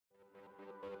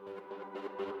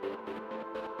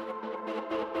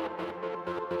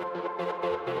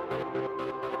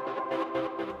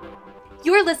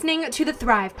You're listening to the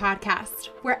Thrive Podcast,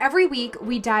 where every week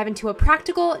we dive into a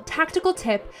practical, tactical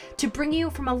tip to bring you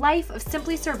from a life of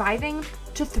simply surviving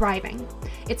to thriving.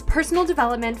 It's personal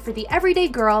development for the everyday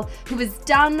girl who is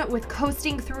done with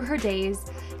coasting through her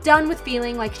days, done with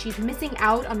feeling like she's missing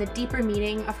out on the deeper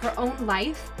meaning of her own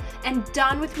life, and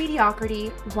done with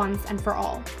mediocrity once and for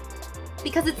all.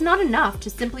 Because it's not enough to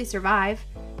simply survive.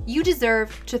 You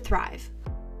deserve to thrive.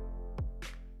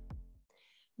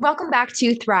 Welcome back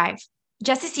to Thrive.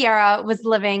 Jessie Sierra was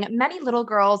living many little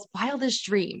girls' wildest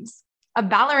dreams. A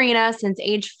ballerina since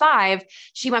age 5,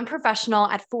 she went professional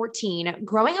at 14,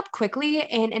 growing up quickly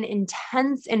in an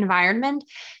intense environment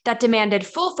that demanded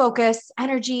full focus,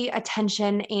 energy,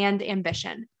 attention, and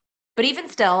ambition. But even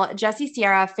still, Jessie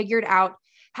Sierra figured out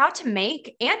how to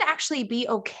make and actually be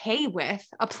okay with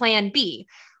a plan B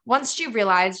once she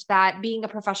realized that being a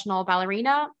professional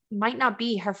ballerina might not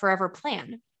be her forever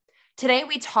plan. Today,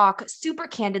 we talk super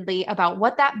candidly about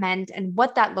what that meant and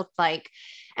what that looked like.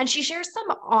 And she shares some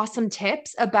awesome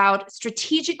tips about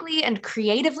strategically and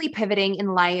creatively pivoting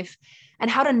in life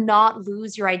and how to not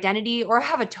lose your identity or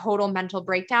have a total mental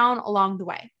breakdown along the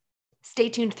way. Stay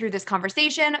tuned through this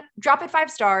conversation. Drop it 5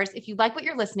 stars if you like what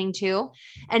you're listening to.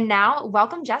 And now,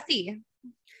 welcome, Jessie.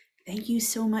 Thank you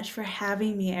so much for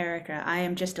having me, Erica. I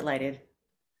am just delighted.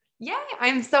 Yeah,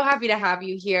 I'm so happy to have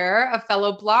you here, a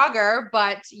fellow blogger,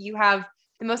 but you have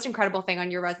the most incredible thing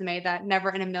on your resume that never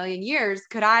in a million years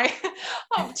could I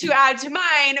hope to add to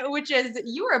mine, which is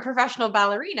you are a professional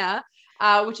ballerina,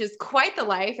 which is quite the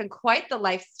life and quite the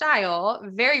lifestyle,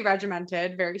 very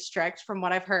regimented, very strict from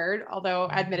what I've heard, although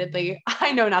admittedly,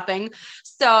 I know nothing.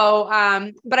 So,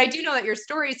 but I do know that your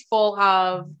story is full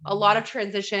of a lot of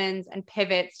transitions and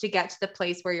pivots to get to the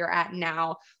place where you're at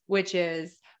now, which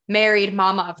is married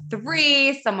mama of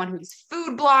 3, someone who's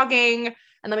food blogging.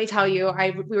 And let me tell you,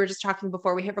 we were just talking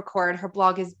before we hit record. Her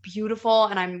blog is beautiful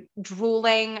and I'm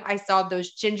drooling. I saw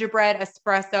those gingerbread,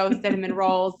 espresso, cinnamon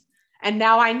rolls, and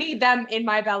now I need them in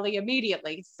my belly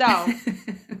immediately. So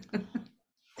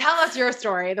tell us your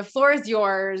story. The floor is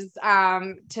yours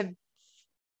to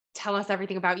tell us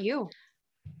everything about you.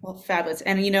 Well, fabulous.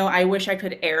 And I wish I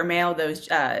could airmail those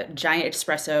giant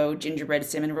espresso gingerbread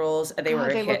cinnamon rolls. They were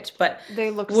God, a hit, but they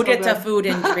look we'll so get to good. food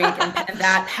and drink and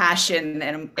that passion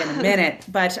in a minute.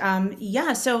 But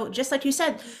yeah, so just like you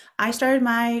said, I started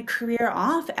my career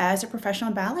off as a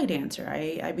professional ballet dancer.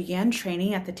 I began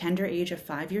training at the tender age of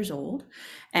 5 years old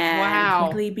and Wow.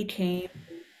 quickly became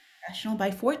professional by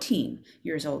 14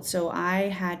 years old. So I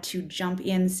had to jump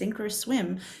in, sink or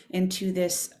swim into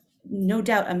this no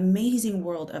doubt amazing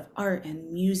world of art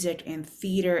and music and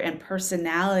theater and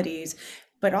personalities,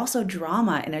 but also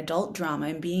drama and adult drama.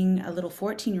 And being a little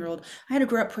 14-year-old, I had to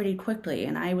grow up pretty quickly.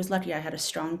 And I was lucky. I had a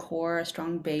strong core, a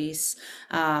strong base.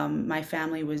 My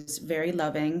family was very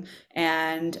loving.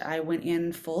 And I went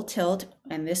in full tilt.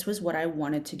 And this was what I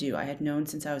wanted to do. I had known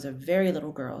since I was a very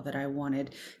little girl that I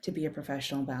wanted to be a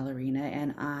professional ballerina.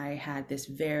 And I had this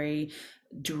very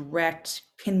direct,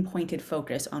 pinpointed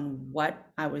focus on what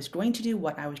I was going to do,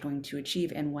 what I was going to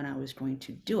achieve, and when I was going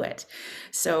to do it.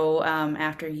 So,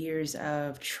 after years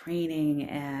of training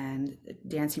and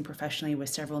dancing professionally with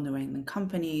several New England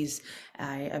companies,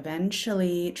 I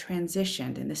eventually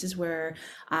transitioned. And this is where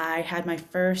I had my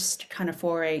first kind of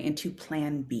foray into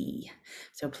Plan B.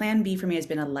 So, Plan B for me has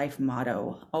been a life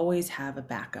motto, always have a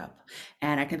backup.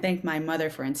 And I can thank my mother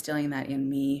for instilling that in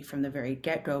me from the very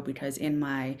get go, because in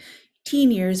my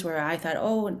teen years where I thought,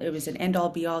 oh, it was an end all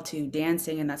be all to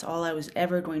dancing and that's all I was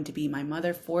ever going to be, my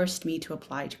mother forced me to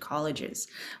apply to colleges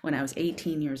when I was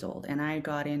 18 years old. And I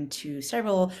got into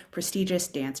several prestigious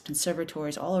dance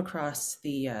conservatories all across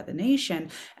the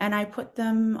nation, and I put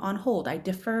them on hold. I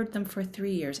deferred them for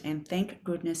 3 years, and thank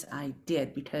goodness I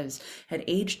did, because at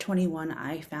age 21,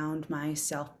 I found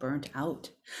myself burnt out.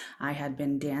 I had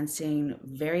been dancing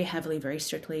very heavily, very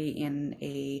strictly in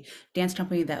a dance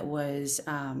company that was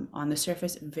on the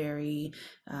surface very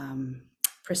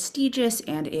prestigious,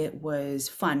 and it was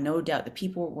fun. No doubt the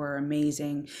people were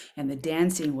amazing and the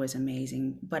dancing was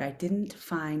amazing, but I didn't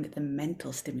find the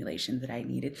mental stimulation that I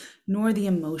needed, nor the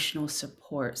emotional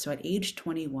support. So at age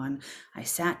 21, I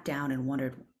sat down and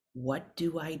wondered, what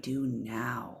do I do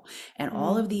now? And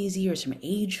all of these years from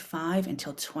age 5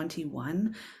 until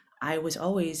 21, I was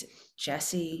always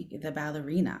Jessie the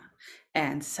ballerina.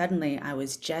 And suddenly I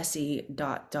was Jessie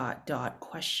dot dot dot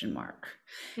question mark.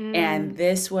 And Mm.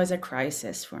 this was a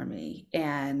crisis for me.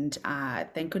 And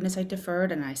thank goodness I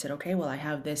deferred. And I said, okay, well, I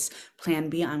have this plan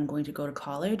B. I'm going to go to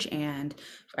college and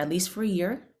at least for a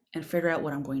year. and figure out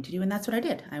what I'm going to do. And that's what I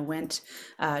did. I went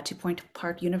to Point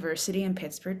Park University in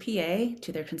Pittsburgh, PA,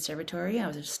 to their conservatory. I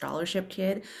was a scholarship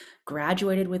kid,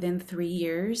 graduated within 3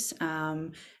 years,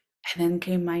 and then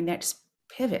came my next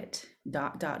pivot.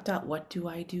 Dot, dot, dot. What do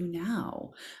I do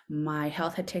now? My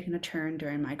health had taken a turn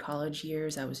during my college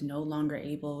years. I was no longer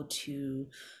able to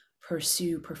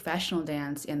pursue professional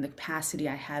dance in the capacity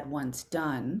I had once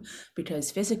done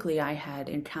because physically I had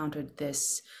encountered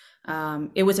this.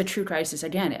 It was a true crisis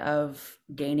again of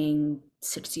gaining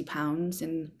 60 pounds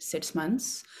in 6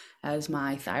 months. As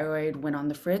my thyroid went on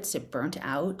the fritz, it burnt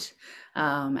out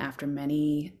after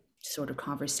many sort of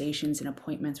conversations and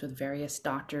appointments with various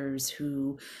doctors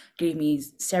who gave me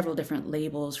several different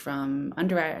labels from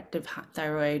underactive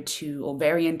thyroid to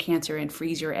ovarian cancer and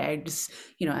freeze your eggs,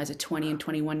 as a 20 and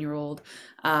 21-year-old,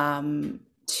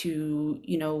 to,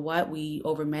 what, we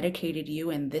over medicated you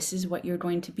and this is what you're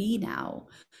going to be now.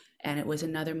 And it was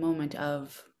another moment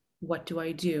of what do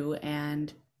I do,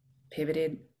 and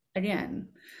pivoted again.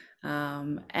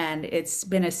 And it's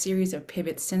been a series of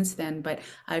pivots since then, but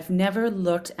I've never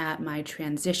looked at my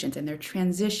transitions, and they're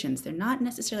transitions. They're not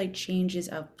necessarily changes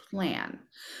of plan.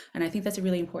 And I think that's a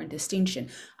really important distinction.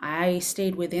 I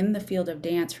stayed within the field of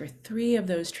dance for 3 of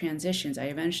those transitions. I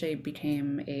eventually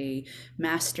became a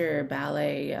master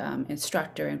ballet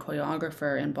instructor and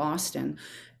choreographer in Boston.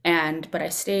 But I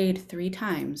stayed 3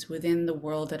 times within the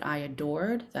world that I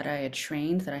adored, that I had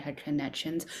trained, that I had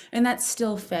connections, and that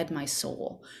still fed my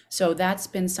soul. So that's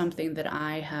been something that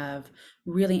I have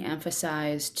really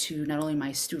emphasized to not only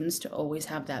my students to always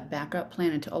have that backup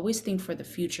plan and to always think for the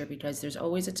future, because there's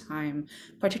always a time,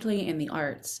 particularly in the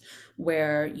arts,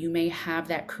 where you may have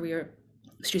that career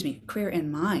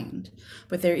in mind,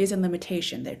 but there is a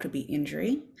limitation. That could be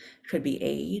injury, it could be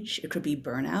age, it could be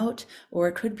burnout, or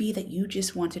it could be that you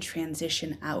just want to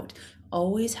transition out.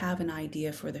 Always have an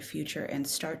idea for the future and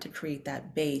start to create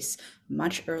that base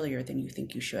much earlier than you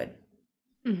think you should.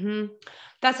 Hmm.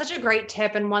 That's such a great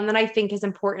tip, and one that I think is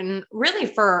important really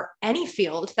for any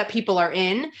field that people are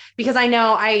in, because I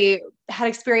know I had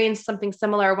experienced something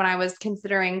similar when I was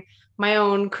considering my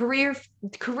own career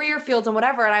fields and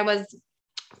whatever. And I was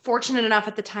fortunate enough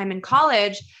at the time in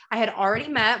college, I had already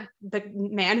met the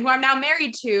man who I'm now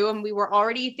married to, and we were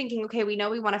already thinking, okay, we know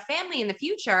we want a family in the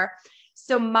future.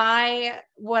 So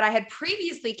what I had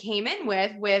previously came in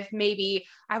with maybe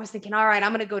I was thinking, all right,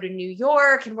 I'm going to go to New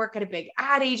York and work at a big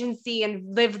ad agency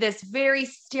and live this very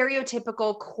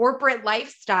stereotypical corporate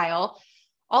lifestyle.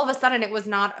 All of a sudden, it was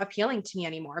not appealing to me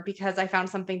anymore because I found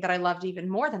something that I loved even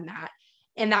more than that.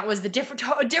 And that was the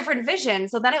different vision.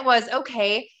 So then it was,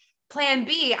 okay, plan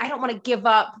B, I don't want to give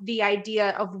up the idea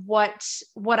of what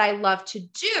I love to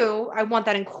do. I want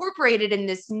that incorporated in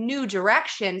this new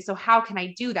direction. So how can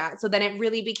I do that? So then it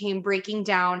really became breaking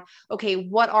down, okay,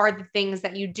 what are the things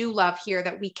that you do love here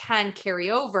that we can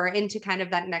carry over into kind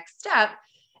of that next step?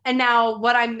 And now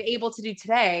what I'm able to do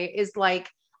today is like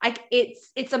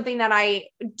it's something that I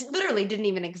literally didn't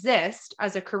even exist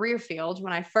as a career field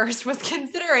when I first was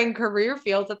considering career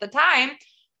fields at the time,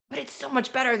 but it's so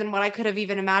much better than what I could have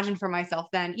even imagined for myself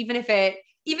then. Even if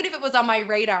it was on my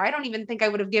radar, I don't even think I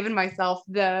would have given myself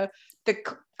the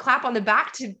clap on the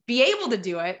back to be able to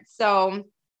do it. So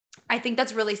I think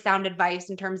that's really sound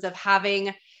advice in terms of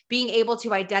being able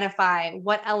to identify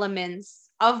what elements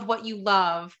of what you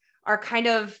love are kind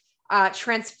of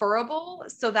transferable,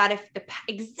 so that if the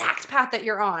exact path that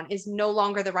you're on is no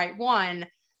longer the right one,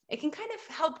 it can kind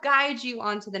of help guide you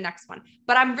on to the next one.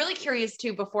 But I'm really curious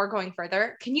too, before going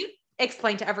further, can you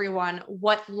explain to everyone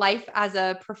what life as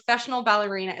a professional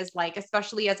ballerina is like,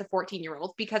 especially as a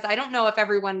 14-year-old? Because I don't know if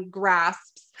everyone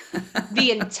grasps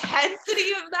the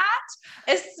intensity of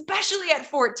that, especially at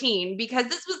 14, because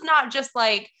this was not just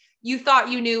like you thought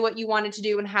you knew what you wanted to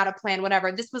do and had a plan,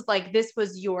 whatever. This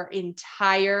was your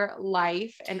entire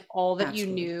life and all that you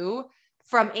Absolutely. knew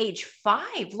from age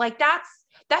 5. Like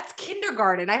that's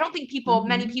kindergarten. I don't think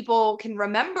many Hmm. people can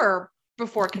remember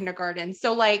before kindergarten.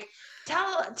 So like,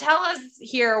 tell us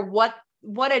here what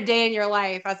a day in your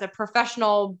life as a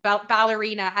professional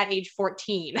ballerina at age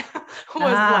 14 was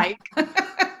Ah. like.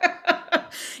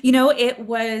 It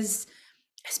was,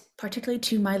 particularly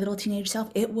to my little teenage self,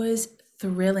 it was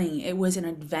thrilling. It was an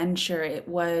adventure. It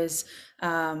was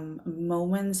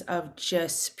moments of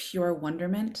just pure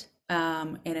wonderment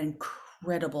and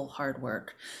incredible hard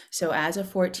work. So as a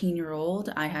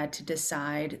 14-year-old, I had to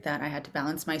decide that I had to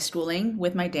balance my schooling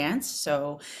with my dance.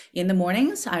 So in the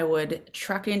mornings, I would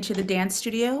truck into the dance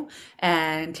studio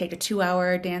and take a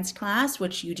 2-hour dance class,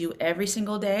 which you do every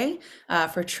single day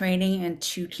for training and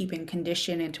to keep in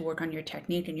condition and to work on your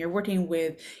technique. And you're working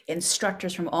with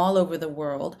instructors from all over the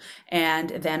world. And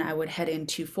then I would head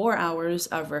into 4 hours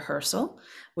of rehearsal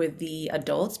with the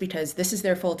adults because this is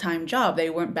their full-time job. They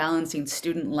weren't balancing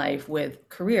student life with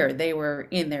career. They were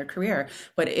in their career.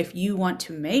 But if you want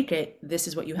to make it, this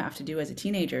is what you have to do as a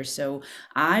teenager. So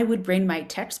I would bring my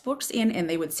textbooks in and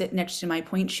they would sit next to my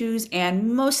point shoes.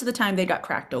 And most of the time they got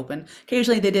cracked open.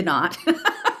 Occasionally they did not.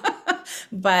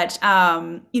 But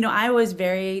I was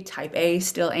very type A,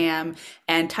 still am,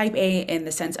 and type A in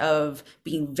the sense of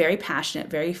being very passionate,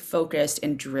 very focused,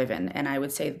 and driven. And I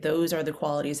would say those are the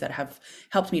qualities that have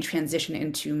helped me transition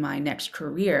into my next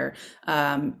career.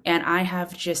 And I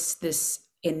have just this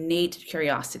innate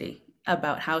curiosity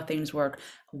about how things work,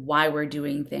 why we're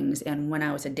doing things. And when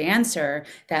I was a dancer,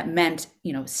 that meant,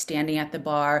 standing at the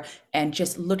bar and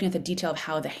just looking at the detail of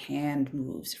how the hand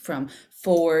moves from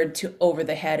forward to over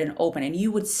the head and open. And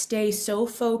you would stay so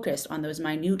focused on those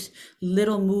minute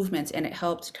little movements. And it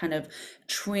helped kind of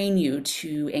train you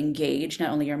to engage not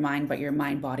only your mind, but your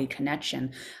mind body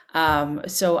connection.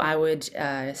 So I would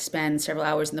spend several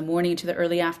hours in the morning to the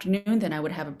early afternoon. Then I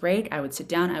would have a break. I would sit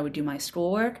down. I would do my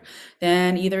schoolwork.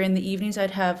 Then either in the evenings,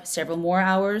 I'd have several more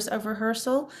hours of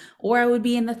rehearsal, or I would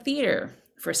be in the theater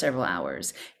for several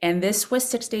hours. And this was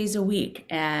 6 days a week.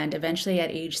 And eventually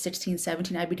at age 16,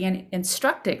 17, I began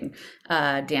instructing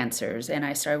dancers. And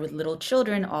I started with little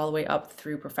children all the way up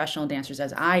through professional dancers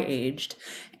as I aged.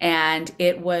 And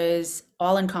it was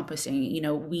all encompassing.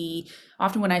 We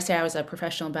often, when I say I was a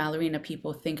professional ballerina,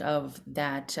 people think of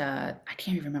that, I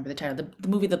can't even remember the title, the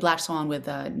movie The Black Swan with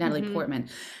Natalie Portman.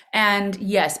 And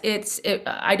yes,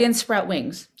 I didn't sprout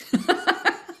wings.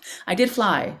 I did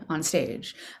fly on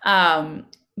stage.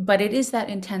 But it is that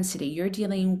intensity. You're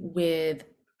dealing with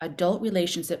adult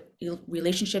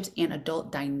relationships and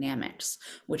adult dynamics,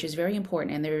 which is very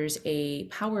important. And there's a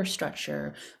power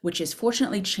structure, which is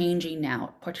fortunately changing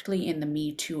now, particularly in the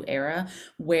Me Too era,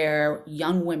 where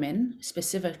young women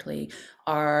specifically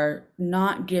are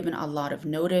not given a lot of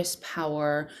notice,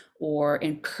 power, or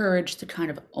encouraged to kind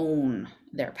of own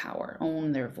their power,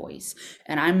 own their voice.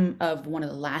 And I'm of one of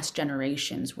the last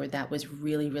generations where that was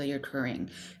really, really occurring.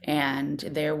 And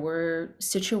there were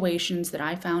situations that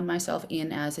I found myself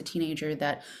in as a teenager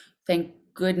that, thank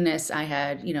goodness, I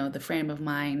had, the frame of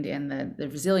mind and the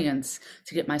resilience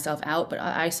to get myself out. But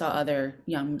I saw other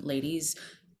young ladies,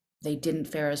 they didn't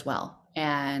fare as well.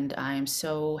 And I'm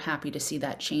so happy to see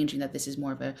that changing, that this is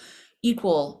more of a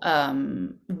equal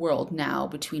world now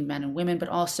between men and women, but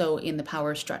also in the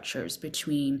power structures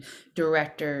between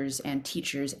directors and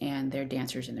teachers and their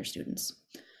dancers and their students.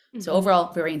 So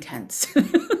overall, very intense.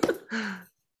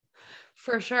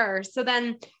 For sure. So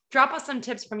then drop us some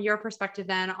tips from your perspective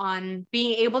then on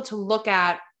being able to look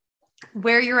at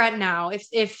where you're at now.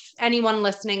 If anyone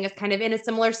listening is kind of in a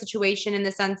similar situation, in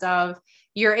the sense of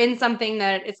you're in something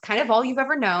that it's kind of all you've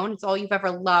ever known, it's all you've ever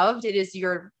loved, it is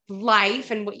your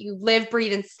life and what you live,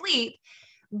 breathe, and sleep.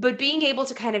 But being able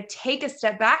to kind of take a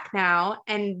step back now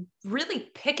and really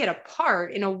pick it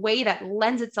apart in a way that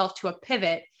lends itself to a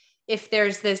pivot. If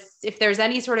there's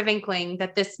any sort of inkling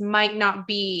that this might not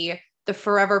be the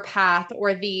forever path, or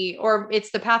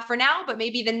it's the path for now, but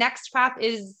maybe the next path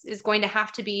is going to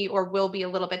have to be, or will be, a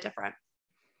little bit different.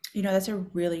 That's a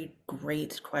really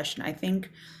great question. I think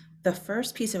the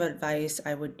first piece of advice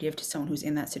I would give to someone who's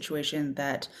in that situation,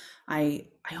 that I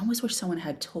almost wish someone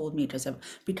had told me,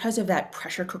 because of that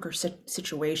pressure cooker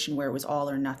situation where it was all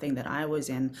or nothing that I was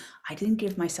in, I didn't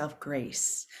give myself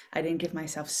grace. I didn't give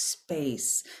myself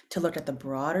space to look at the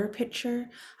broader picture.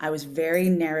 I was very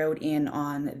narrowed in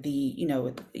on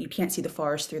you can't see the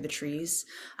forest through the trees.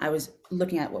 I was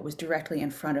looking at what was directly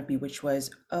in front of me, which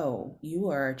was, oh, you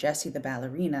are Jessie the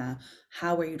ballerina.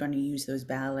 How are you going to use those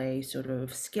ballet sort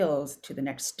of skills to the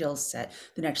next skill set,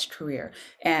 the next career?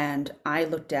 And I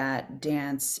looked at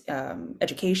dance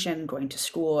education, going to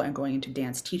school, and going into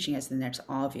dance teaching as the next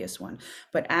obvious one.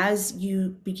 But as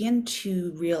you begin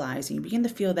to realize and you begin to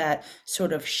feel that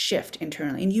sort of shift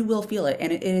internally, and you will feel it,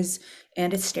 and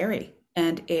it's scary.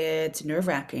 And it's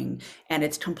nerve-wracking, and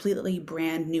it's completely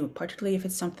brand new, particularly if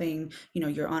it's something,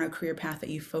 you're on a career path that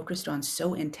you focused on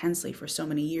so intensely for so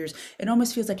many years. It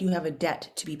almost feels like you have a debt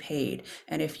to be paid.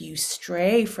 And if you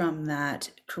stray from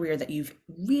that career that you've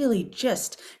really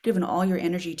just given all your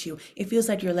energy to, it feels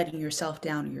like you're letting yourself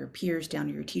down, or your peers down,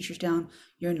 or your teachers down.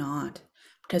 You're not.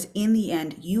 because in the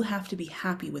end, you have to be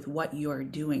happy with what you're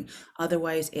doing.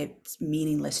 Otherwise, it's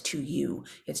meaningless to you.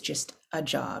 It's just a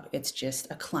job. It's just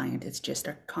a client. It's just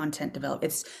a content develop.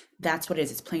 That's what it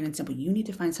is. It's plain and simple. You need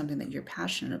to find something that you're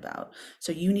passionate about.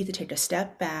 So you need to take a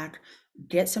step back,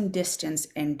 get some distance,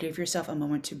 and give yourself a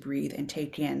moment to breathe and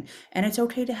take in. And it's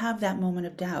okay to have that moment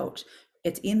of doubt.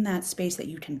 It's in that space that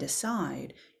you can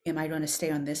decide, am I going to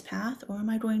stay on this path or am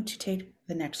I going to take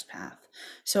the next path?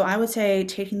 So I would say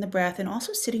taking the breath and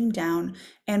also sitting down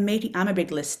and making, I'm a big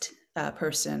list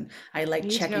person. I like Me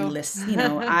checking too. lists.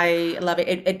 I love it.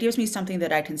 It gives me something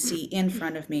that I can see in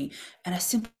front of me, and a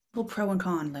simple pro and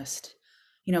con list.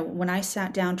 When I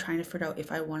sat down trying to figure out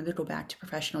if I wanted to go back to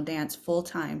professional dance full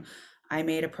time, I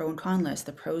made a pro and con list.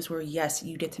 The pros were, yes,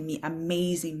 you get to meet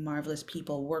amazing, marvelous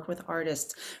people, work with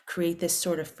artists, create this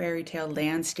sort of fairy tale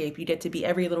landscape. You get to be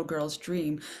every little girl's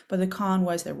dream. But the con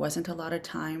was there wasn't a lot of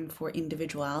time for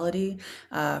individuality,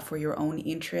 for your own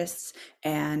interests,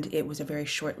 and it was a very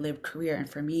short-lived career. And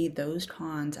for me, those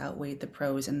cons outweighed the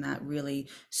pros, and that really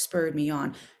spurred me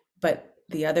on. But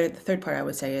the third part I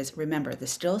would say is, remember, the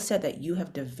skill set that you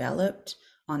have developed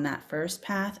on that first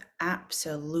path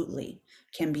absolutely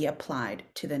can be applied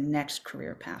to the next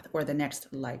career path or the next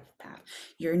life path.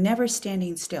 You're never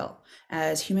standing still.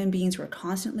 As human beings, we're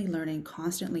constantly learning,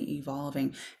 constantly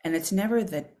evolving, and it's never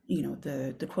the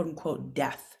quote unquote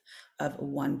death of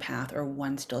one path or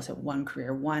one skill set, one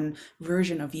career, one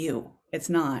version of you. It's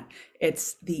not.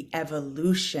 It's the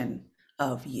evolution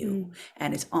of you,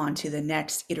 and it's on to the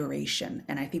next iteration.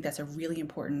 And I think that's a really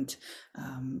important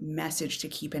message to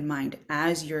keep in mind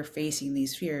as you're facing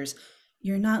these fears.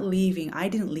 You're not leaving. I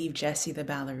didn't leave Jessie the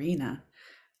ballerina.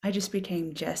 I just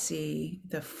became Jessie,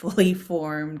 the fully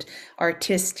formed,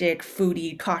 artistic,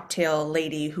 foodie cocktail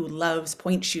lady who loves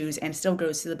point shoes and still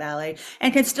goes to the ballet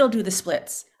and can still do the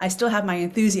splits. I still have my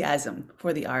enthusiasm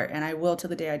for the art, and I will till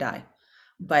the day I die.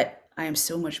 But I am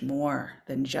so much more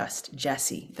than just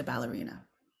Jessie, the ballerina.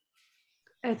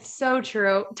 It's so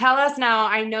true. Tell us now,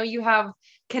 I know you have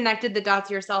connected the dots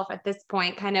yourself at this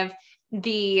point, kind of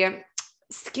the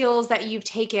skills that you've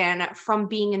taken from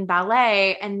being in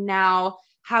ballet and now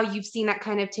how you've seen that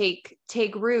kind of take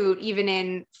root even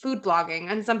in food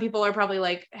blogging. And some people are probably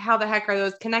like, how the heck are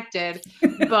those connected?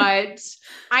 But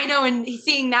I know in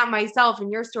seeing that myself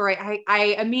in your story,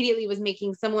 I immediately was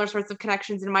making similar sorts of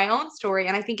connections in my own story.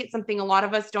 And I think it's something a lot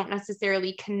of us don't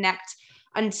necessarily connect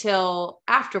until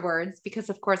afterwards, because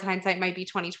of course hindsight might be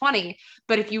 2020.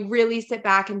 But if you really sit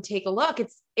back and take a look,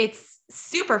 it's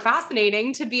super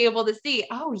fascinating to be able to see,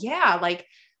 oh yeah, like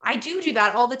I do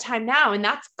that all the time now. And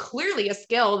that's clearly a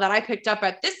skill that I picked up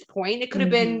at this point. It could have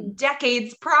been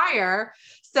decades prior.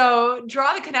 So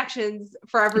draw the connections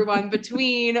for everyone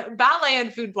between ballet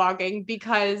and food blogging,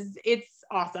 because it's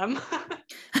awesome.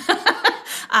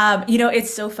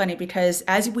 It's so funny because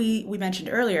as we mentioned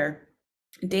earlier,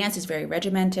 dance is very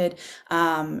regimented,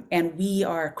 and we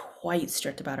are quite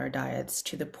strict about our diets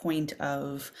to the point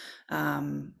of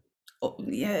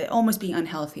yeah, almost being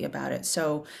unhealthy about it.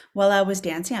 So while I was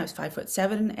dancing, I was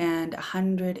 5'7" and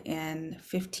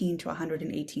 115 to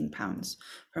 118 pounds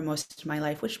for most of my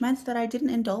life, which meant that I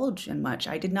didn't indulge in much.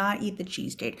 I did not eat the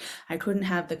cheesecake. I couldn't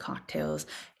have the cocktails.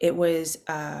 It was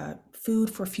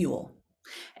food for fuel.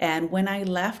 And when I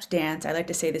left dance, I like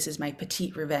to say this is my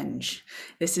petite revenge.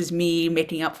 This is me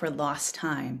making up for lost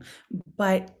time.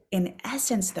 But in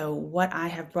essence, though, what I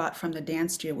have brought from the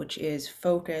dance studio, which is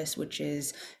focus, which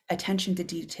is attention to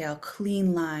detail,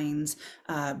 clean lines,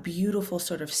 beautiful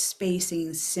sort of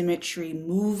spacing, symmetry,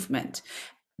 movement,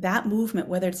 that movement,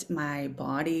 whether it's my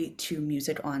body to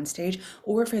music on stage,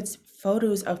 or if it's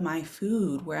photos of my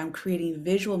food where I'm creating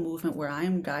visual movement, where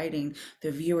I'm guiding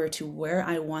the viewer to where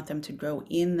I want them to go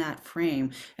in that frame.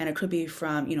 And it could be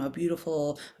from, a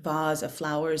beautiful vase of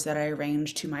flowers that I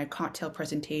arrange to my cocktail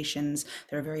presentations.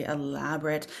 They're very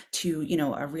elaborate to,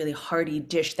 a really hearty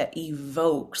dish that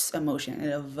evokes emotion.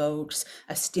 It evokes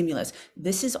a stimulus.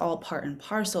 This is all part and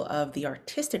parcel of the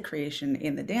artistic creation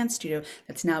in the dance studio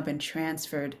that's now been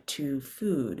transferred to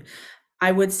food.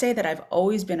 I would say that I've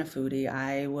always been a foodie.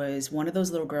 I was one of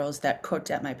those little girls that cooked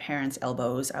at my parents'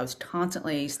 elbows. I was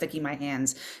constantly sticking my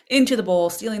hands into the bowl,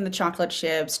 stealing the chocolate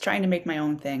chips, trying to make my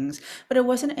own things. But it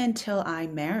wasn't until I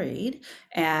married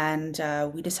and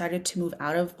we decided to move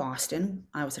out of Boston.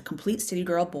 I was a complete city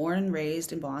girl, born and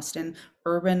raised in Boston,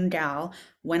 urban gal,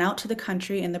 went out to the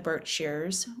country in the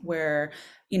Berkshires where,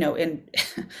 in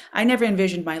I never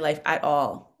envisioned my life at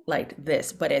all like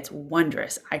this, but it's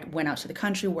wondrous. I went out to the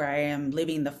country where I am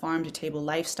living the farm to table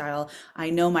lifestyle. I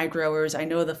know my growers, I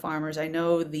know the farmers, I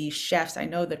know the chefs, I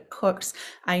know the cooks,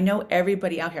 I know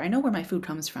everybody out here. I know where my food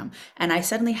comes from. And I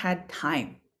suddenly had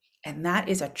time. And that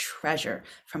is a treasure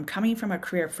from coming from a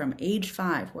career from age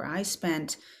 5, where I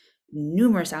spent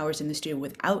numerous hours in the studio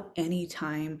without any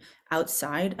time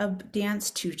outside of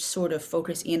dance to sort of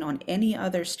focus in on any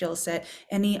other skill set,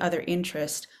 any other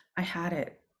interest. I had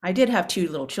it. I did have 2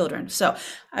 little children. So,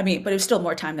 I mean, but it was still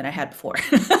more time than I had before.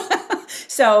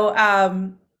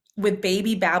 So, with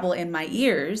baby babble in my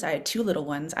ears, I had 2 little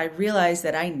ones. I realized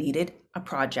that I needed a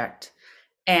project.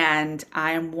 And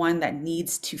I am one that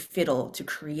needs to fiddle, to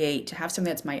create, to have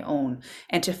something that's my own.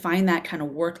 And to find that kind of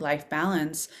work-life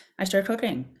balance, I started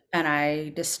cooking. And I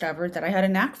discovered that I had a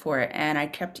knack for it. And I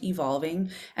kept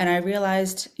evolving. And I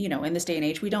realized, in this day and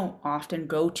age, we don't often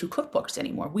go to cookbooks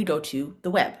anymore. We go to the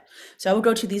web. So I would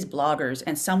go to these bloggers,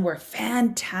 and some were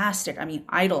fantastic. I mean,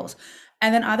 idols.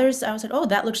 And then others, I was like, oh,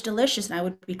 that looks delicious. And I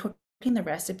would be cooking the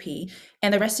recipe.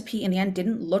 And the recipe in the end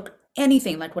didn't look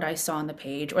anything like what I saw on the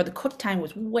page, or the cook time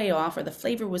was way off, or the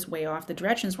flavor was way off, the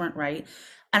directions weren't right.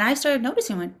 And I started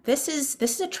noticing, like, this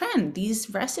is a trend. These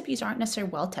recipes aren't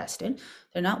necessarily well tested.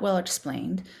 They're not well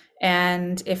explained.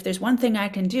 And if there's one thing I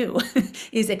can do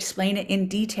is explain it in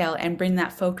detail and bring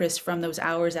that focus from those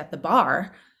hours at the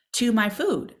bar to my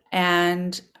food.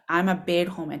 And I'm a big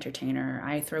home entertainer.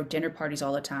 I throw dinner parties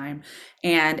all the time.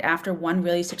 And after one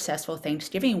really successful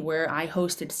Thanksgiving where I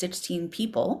hosted 16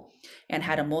 people and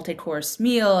had a multi-course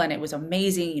meal, and it was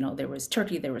amazing. There was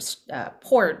turkey, there was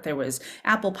pork, there was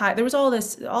apple pie, there was all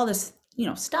this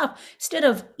stuff. Instead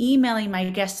of emailing my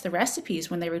guests the recipes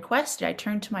when they requested, I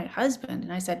turned to my husband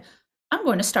and I said, I'm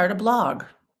going to start a blog.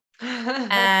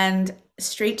 And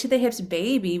Straight to the Hips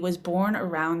Baby was born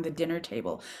around the dinner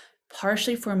table,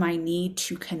 partially for my need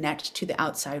to connect to the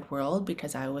outside world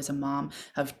because I was a mom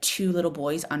of 2 little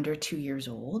boys under 2 years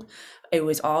old. It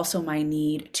was also my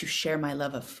need to share my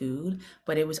love of food,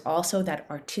 but it was also that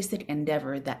artistic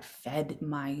endeavor that fed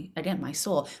my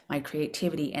soul, my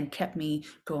creativity, and kept me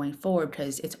going forward,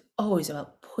 because it's always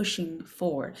about pushing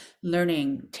forward,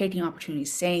 learning, taking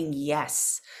opportunities, saying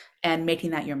yes, and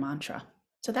making that your mantra.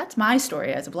 So that's my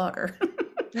story as a blogger.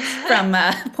 From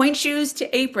point shoes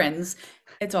to aprons,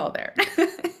 it's all there.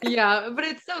 Yeah, but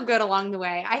it's so good along the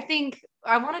way. I think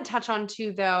I want to touch on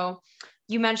too, though.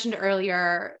 You mentioned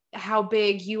earlier how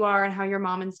big you are and how your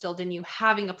mom instilled in you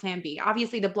having a plan B.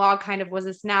 Obviously, the blog kind of was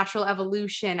this natural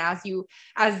evolution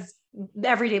as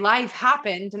everyday life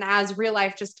happened and as real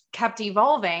life just kept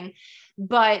evolving.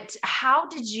 But how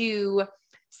did you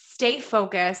stay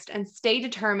focused and stay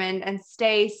determined and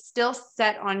stay still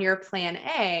set on your plan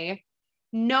A,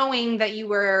 knowing that you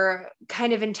were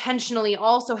kind of intentionally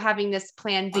also having this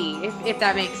plan B, if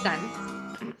that makes sense?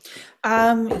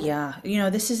 Yeah,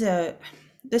 this is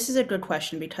a good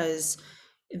question, because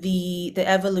the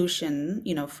evolution,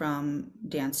 from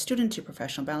dance student to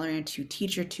professional ballerina to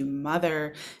teacher to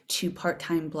mother to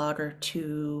part-time blogger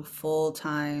to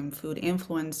full-time food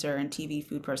influencer and TV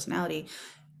food personality,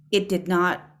 it did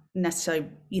not necessarily,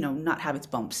 not have its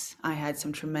bumps. I had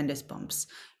some tremendous bumps.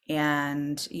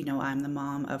 And, I'm the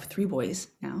mom of 3 boys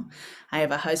now. I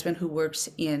have a husband who works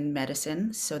in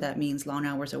medicine, so that means long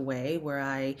hours away, where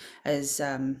I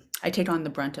take on the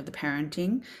brunt of the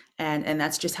parenting, and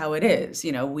that's just how it is.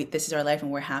 This is our life,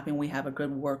 and we're happy, and we have a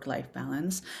good work-life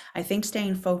balance. I think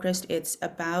staying focused, it's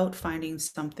about finding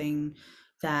something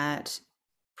that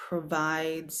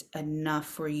provides enough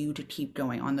for you to keep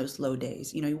going on those low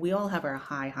days. We all have our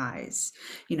high highs,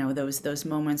 those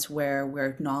moments where we're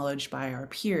acknowledged by our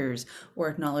peers or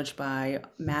acknowledged by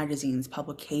magazines,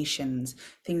 publications,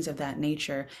 things of that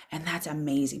nature. And that's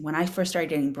amazing. When I first started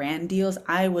getting brand deals,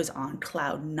 I was on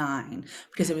cloud 9,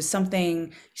 because it was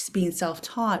something, just being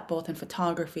self-taught both in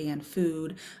photography and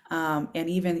food, and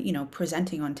even,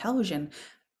 presenting on television.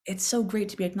 It's so great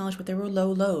to be acknowledged, but there were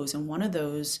low lows. And one of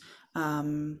those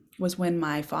was when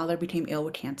my father became ill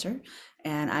with cancer,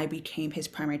 and I became his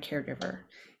primary caregiver.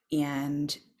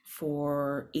 And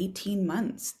for 18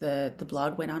 months, the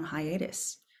blog went on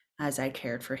hiatus as I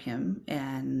cared for him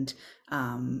and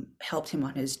helped him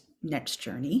on his next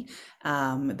journey.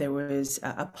 There was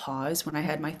a pause when I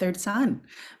had my third son,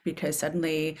 because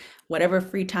suddenly whatever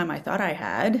free time I thought I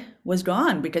had was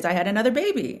gone because I had another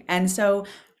baby. And so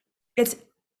it's,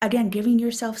 again, giving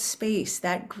yourself space,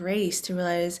 that grace to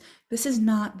realize this is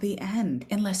not the end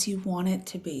unless you want it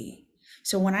to be.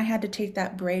 So when I had to take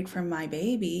that break from my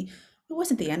baby, it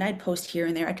wasn't the end. I'd post here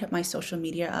and there. I kept my social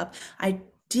media up. I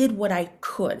did what I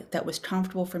could that was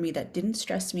comfortable for me, that didn't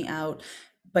stress me out,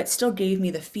 but still gave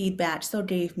me the feedback, still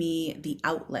gave me the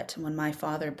outlet. When my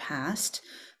father passed,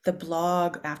 the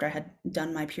blog, after I had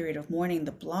done my period of mourning,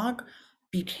 the blog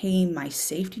became my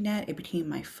safety net. It became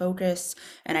my focus.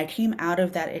 And I came out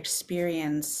of that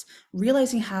experience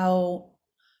realizing how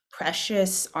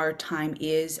precious our time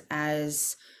is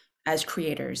as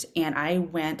creators. And I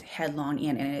went headlong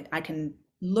in, and I can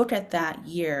look at that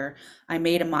year. I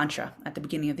made a mantra at the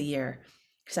beginning of the year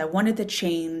because I wanted to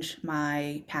change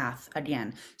my path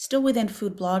again, still within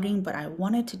food blogging, but I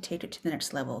wanted to take it to the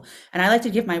next level. And I like to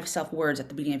give myself words at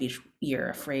the beginning of each year,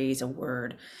 a phrase, a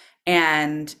word.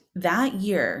 And that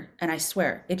year, and I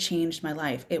swear it changed my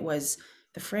life, it was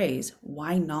the phrase,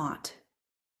 why not?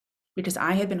 Because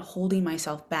I had been holding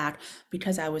myself back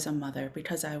because I was a mother,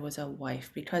 because I was a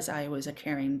wife, because I was a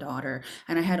caring daughter,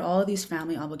 and I had all of these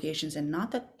family obligations. And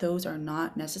not that those are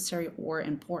not necessary or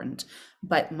important,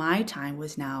 but my time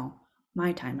was now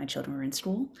my time. My children were in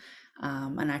school,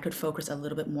 and I could focus a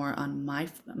little bit more on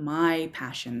my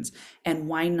passions. And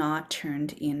why not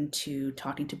turned into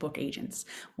talking to book agents?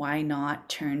 Why not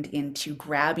turned into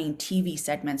grabbing TV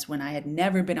segments when I had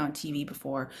never been on TV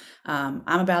before? I'm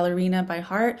a ballerina by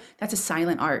heart. That's a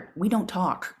silent art. We don't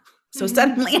talk. So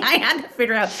suddenly I had to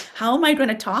figure out, how am I going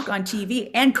to talk on TV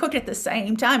and cook at the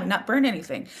same time and not burn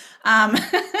anything? Um,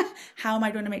 how am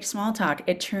I going to make small talk?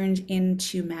 It turned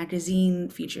into magazine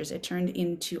features. It turned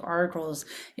into articles.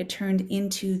 It turned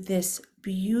into this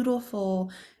beautiful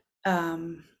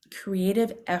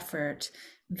creative effort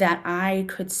that I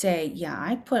could say, yeah,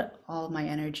 I put all my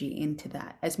energy into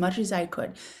that as much as I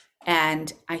could.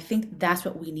 And I think that's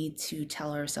what we need to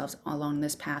tell ourselves along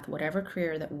this path, whatever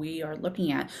career that we are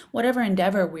looking at, whatever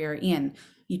endeavor we're in.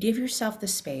 You give yourself the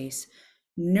space,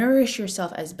 nourish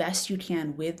yourself as best you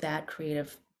can with that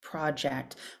creative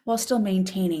project while still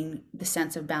maintaining the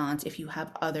sense of balance if you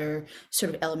have other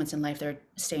sort of elements in life that are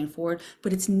staying forward.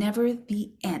 But it's never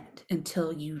the end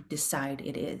until you decide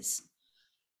it is.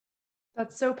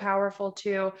 That's so powerful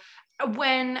too.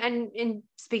 When, and in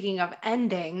speaking of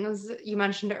endings, you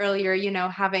mentioned earlier,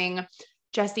 having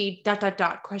Jesse dot dot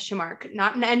dot question mark,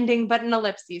 not an ending, but an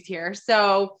ellipses here.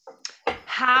 So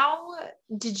how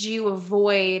did you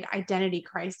avoid identity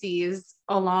crises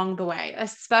along the way,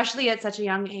 especially at such a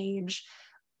young age?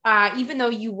 Even though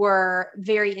you were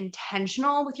very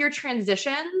intentional with your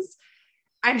transitions,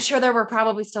 I'm sure there were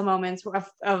probably still moments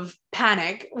of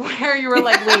panic where you were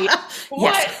like, wait,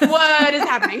 Yes. what is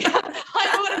happening?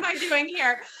 Like, what am I doing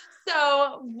here?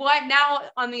 So what now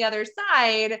on the other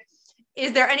side,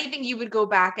 is there anything you would go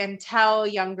back and tell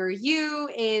younger you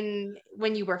in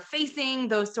when you were facing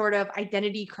those sort of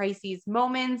identity crises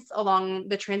moments along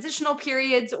the transitional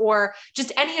periods, or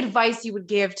just any advice you would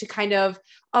give to kind of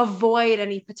avoid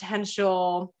any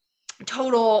potential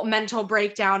total mental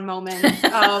breakdown moments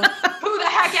of who the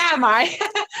heck am I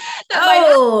that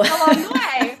might happen along the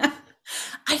way? Oh,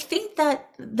 I think that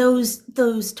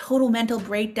those total mental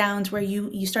breakdowns where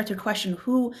you start to question,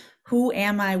 who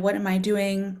am I? What am I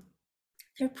doing?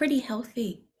 They're pretty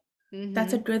healthy.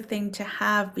 That's a Mm-hmm. good thing to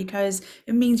have because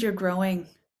it means you're growing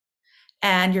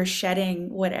and you're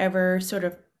shedding whatever sort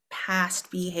of past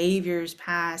behaviors,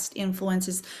 past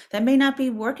influences that may not be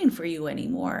working for you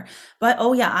anymore. But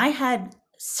oh yeah, I had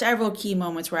several key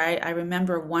moments where I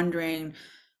remember wondering,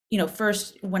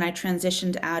 first when I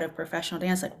transitioned out of professional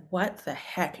dance, like, what the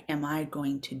heck am I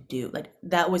going to do? Like,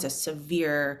 that was a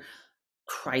severe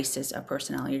crisis of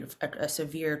personality, a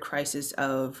severe crisis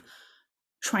of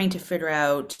trying to figure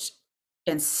out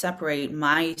and separate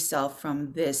myself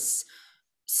from this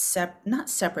not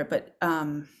separate, but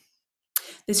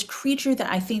this creature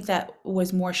that I think that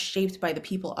was more shaped by the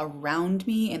people around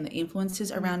me and the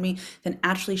influences around me than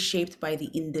actually shaped by the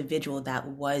individual that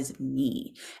was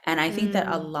me. And I think that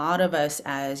a Mm-hmm. lot of us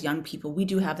as young people, we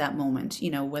do have that moment,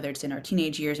 whether it's in our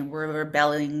teenage years and we're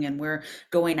rebelling and we're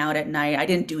going out at night. I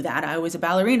didn't do that. I was a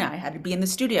ballerina. I had to be in the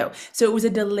studio. So it was a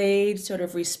delayed sort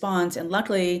of response. And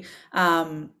luckily,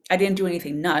 I didn't do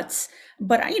anything nuts,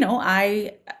 but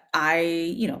I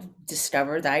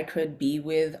discovered that I could be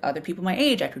with other people my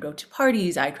age. I could go to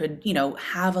parties. I could,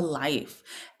 have a life,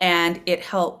 and it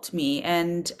helped me.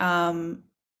 And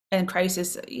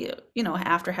crisis,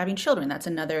 after having children, that's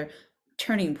another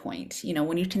turning point.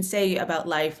 When you can say about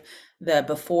life, the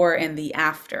before and the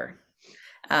after,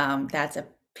 that's a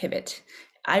pivot.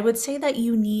 I would say that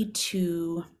you need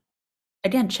to,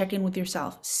 again, check in with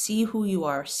yourself, see who you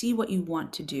are, see what you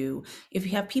want to do. If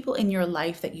you have people in your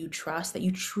life that you trust, that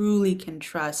you truly can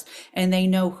trust, and they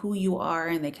know who you are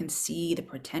and they can see the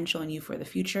potential in you for the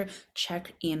future,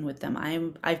 check in with them.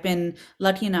 I've been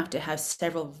lucky enough to have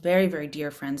several very, very dear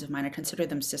friends of mine. I consider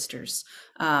them sisters,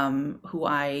 who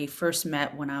I first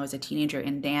met when I was a teenager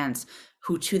in dance,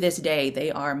 who to this day,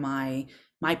 they are my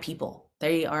people.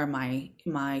 They are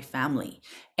my family,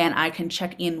 and I can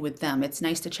check in with them. It's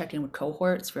nice to check in with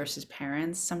cohorts versus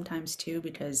parents sometimes too,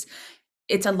 because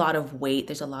it's a lot of weight.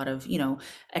 There's a lot of,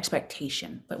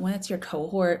 expectation. But when it's your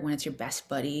cohort, when it's your best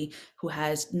buddy who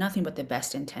has nothing but the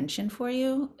best intention for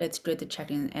you, it's good to check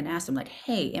in and ask them like,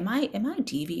 hey, am I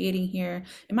deviating here?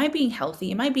 Am I being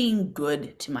healthy? Am I being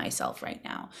good to myself right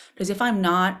now? Because if I'm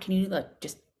not, can you like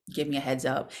just give me a heads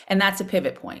up? And that's a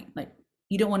pivot point. Like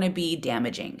you don't want to be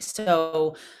damaging.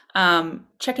 So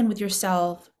check in with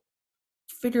yourself,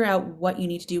 figure out what you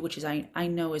need to do, which is I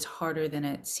know is harder than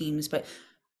it seems, but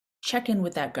check in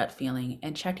with that gut feeling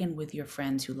and check in with your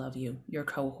friends who love you, your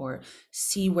cohort,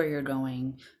 see where you're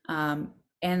going.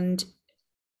 And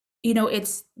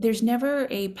it's there's never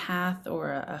a path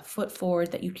or a foot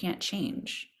forward that you can't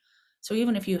change. So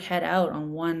even if you head out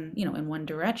on one, in one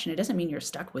direction, it doesn't mean you're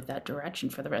stuck with that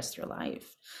direction for the rest of your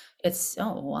life. It's,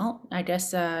 oh, well, I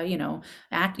guess,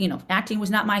 acting was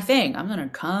not my thing. I'm going to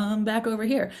come back over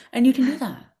here. And you can do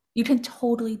that. You can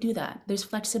totally do that. There's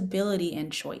flexibility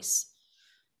and choice.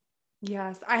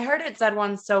 Yes, I heard it said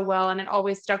once so well, and it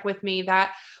always stuck with me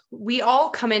that we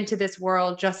all come into this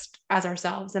world just as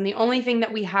ourselves. And the only thing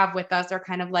that we have with us are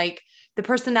kind of like the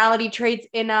personality traits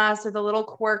in us or the little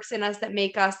quirks in us that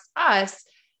make us us.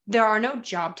 There are no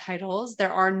job titles.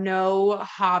 There are no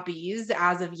hobbies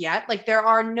as of yet. Like there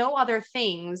are no other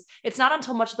things. It's not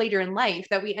until much later in life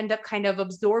that we end up kind of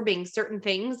absorbing certain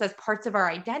things as parts of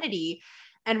our identity.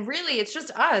 And really, it's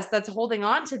just us that's holding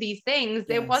on to these things.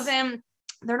 It Yes. wasn't,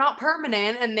 they're not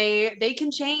permanent, and they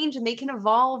can change and they can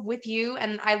evolve with you.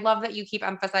 And I love that you keep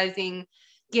emphasizing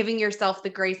giving yourself the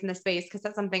grace and the space, because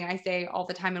that's something I say all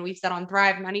the time and we've said on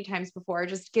Thrive many times before,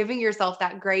 just giving yourself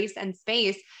that grace and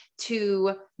space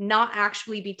to not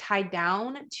actually be tied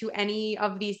down to any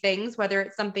of these things, whether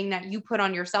it's something that you put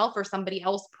on yourself or somebody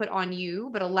else put on you,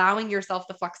 but allowing yourself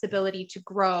the flexibility to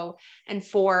grow, and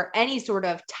for any sort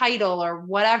of title or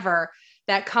whatever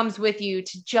that comes with you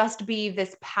to just be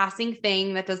this passing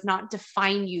thing that does not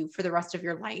define you for the rest of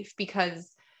your life.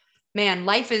 Because man,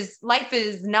 life is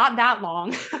not that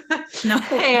long. No.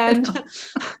 and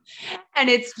and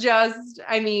it's just,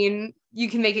 I mean, you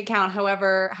can make it count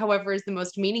however is the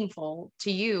most meaningful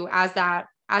to you as that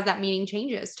meaning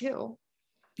changes too.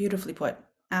 Beautifully put.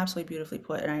 Absolutely beautifully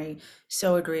put. And I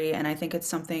so agree. And I think it's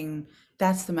something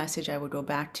that's the message I would go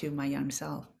back to my young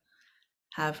self.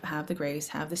 Have the grace,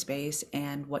 have the space,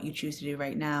 and what you choose to do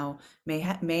right now may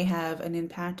have an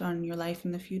impact on your life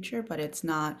in the future, but it's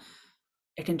not,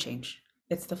 it can change.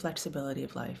 It's the flexibility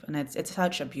of life. And it's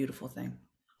such a beautiful thing.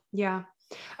 Yeah.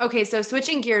 Okay, so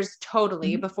switching gears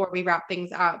totally Mhm, before we wrap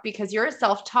things up, because you're a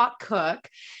self-taught cook,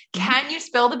 mhm. can you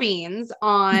spill the beans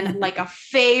on like a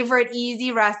favorite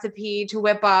easy recipe to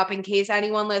whip up in case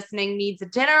anyone listening needs a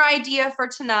dinner idea for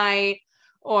tonight,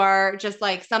 or just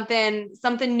like something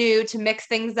new to mix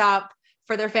things up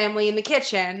for their family in the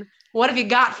kitchen? What have you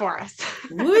got for us?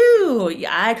 Woo!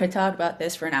 Yeah, I could talk about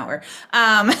this for an hour.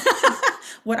 Um,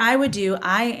 what I would do,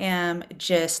 I am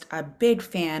just a big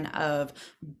fan of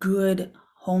good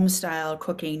home style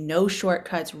cooking, no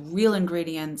shortcuts, real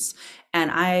ingredients.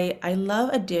 And I love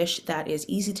a dish that is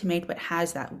easy to make but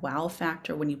has that wow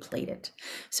factor when you plate it.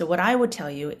 So what I would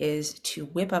tell you is to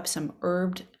whip up some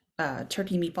herbed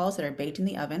turkey meatballs that are baked in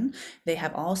the oven. They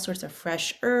have all sorts of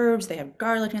fresh herbs. They have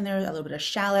garlic in there, a little bit of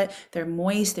shallot. They're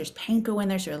moist. There's panko in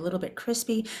there, so they're a little bit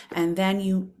crispy. And then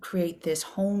you create this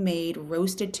homemade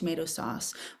roasted tomato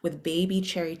sauce with baby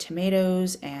cherry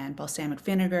tomatoes and balsamic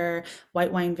vinegar,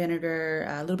 white wine vinegar,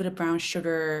 a little bit of brown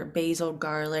sugar, basil,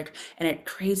 garlic, and it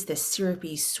creates this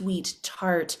syrupy, sweet,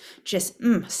 tart, just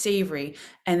savory.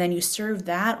 And then you serve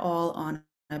that all on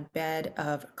a bed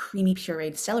of creamy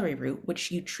pureed celery root,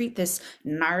 which you treat this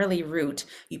gnarly root.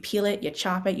 You peel it, you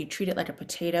chop it, you treat it like a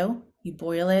potato, you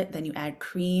boil it, then you add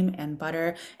cream and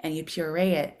butter and you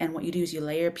puree it. And what you do is you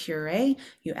layer puree,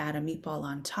 you add a meatball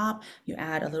on top, you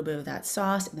add a little bit of that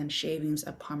sauce, and then shavings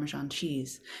of Parmesan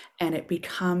cheese. And it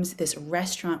becomes this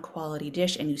restaurant quality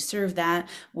dish. And you serve that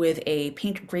with a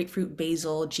pink grapefruit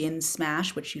basil gin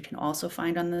smash, which you can also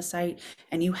find on the site.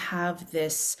 And you have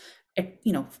this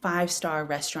five-star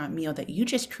restaurant meal that you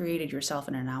just created yourself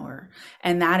in an hour.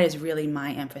 And that is really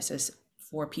my emphasis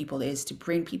for people, is to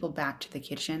bring people back to the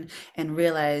kitchen and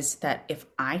realize that if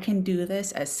I can do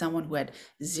this as someone who had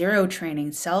zero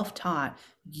training, self-taught,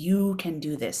 you can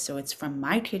do this. So it's from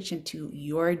my kitchen to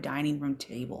your dining room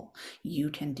table. You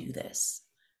can do this.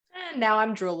 And now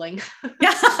I'm drooling.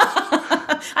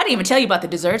 I didn't even tell you about the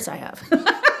desserts I have.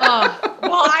 Oh,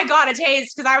 well, I got a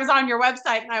taste because I was on your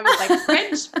website and I was like,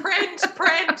 print, print,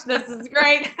 print. This is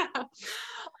great.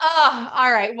 Oh,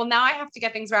 all right. Well, now I have to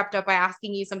get things wrapped up by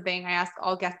asking you something I ask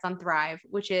all guests on Thrive,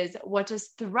 which is, what does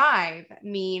thrive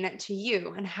mean to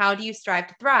you? And how do you strive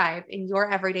to thrive in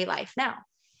your everyday life now?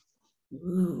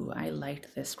 Ooh, I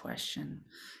liked this question.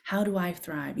 How do I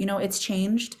thrive? You know, it's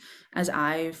changed as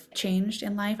I've changed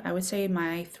in life. I would say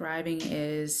my thriving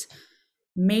is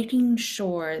making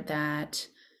sure that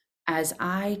as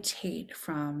I take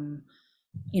from,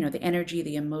 the energy,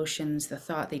 the emotions, the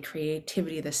thought, the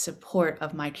creativity, the support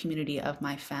of my community, of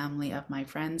my family, of my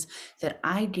friends, that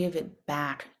I give it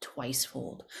back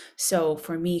twicefold. So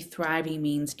for me, thriving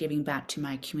means giving back to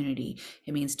my community.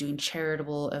 It means doing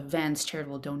charitable events,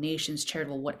 charitable donations,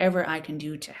 charitable whatever I can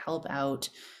do to help out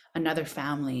another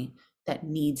family that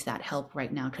needs that help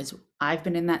right now, because I've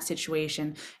been in that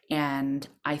situation, and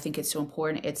I think it's so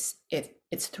important. It's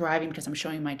thriving because I'm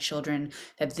showing my children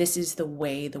that this is the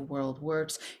way the world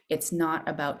works. It's not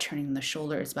about turning the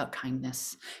shoulder, it's about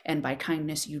kindness. And by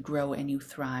kindness, you grow and you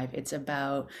thrive. It's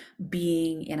about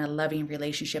being in a loving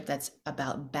relationship that's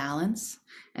about balance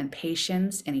and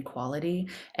patience and equality,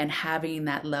 and having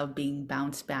that love being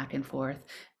bounced back and forth.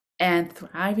 And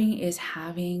thriving is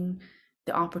having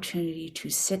the opportunity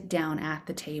to sit down at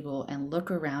the table and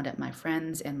look around at my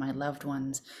friends and my loved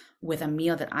ones with a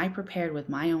meal that I prepared with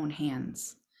my own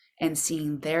hands, and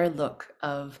seeing their look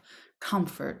of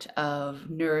comfort, of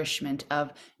nourishment,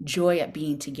 of joy at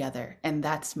being together. And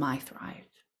that's my thrive.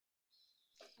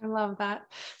 I love that.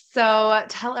 So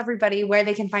tell everybody where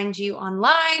they can find you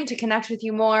online to connect with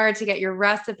you more, to get your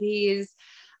recipes,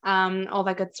 all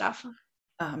that good stuff.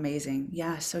 Amazing.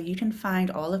 Yeah. So you can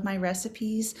find all of my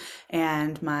recipes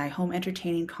and my home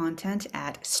entertaining content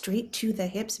at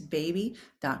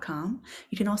straight2thehipsbaby.com.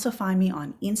 You can also find me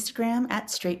on Instagram at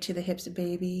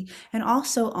straight2thehipsbaby, and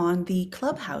also on the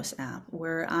Clubhouse app,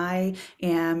 where I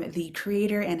am the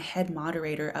creator and head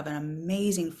moderator of an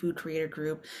amazing food creator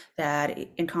group that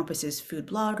encompasses food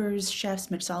bloggers, chefs,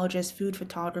 mixologists, food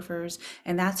photographers,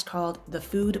 and that's called the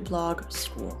Food Blog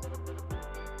School.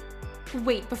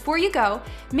 Wait, before you go,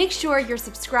 make sure you're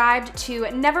subscribed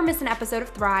to never miss an episode of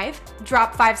Thrive.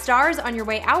 Drop 5 stars on your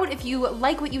way out if you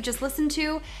like what you just listened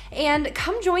to, and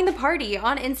come join the party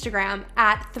on Instagram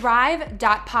at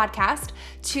thrive.podcast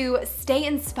to stay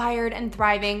inspired and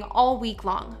thriving all week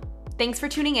long. Thanks for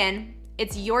tuning in.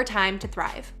 It's your time to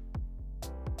thrive.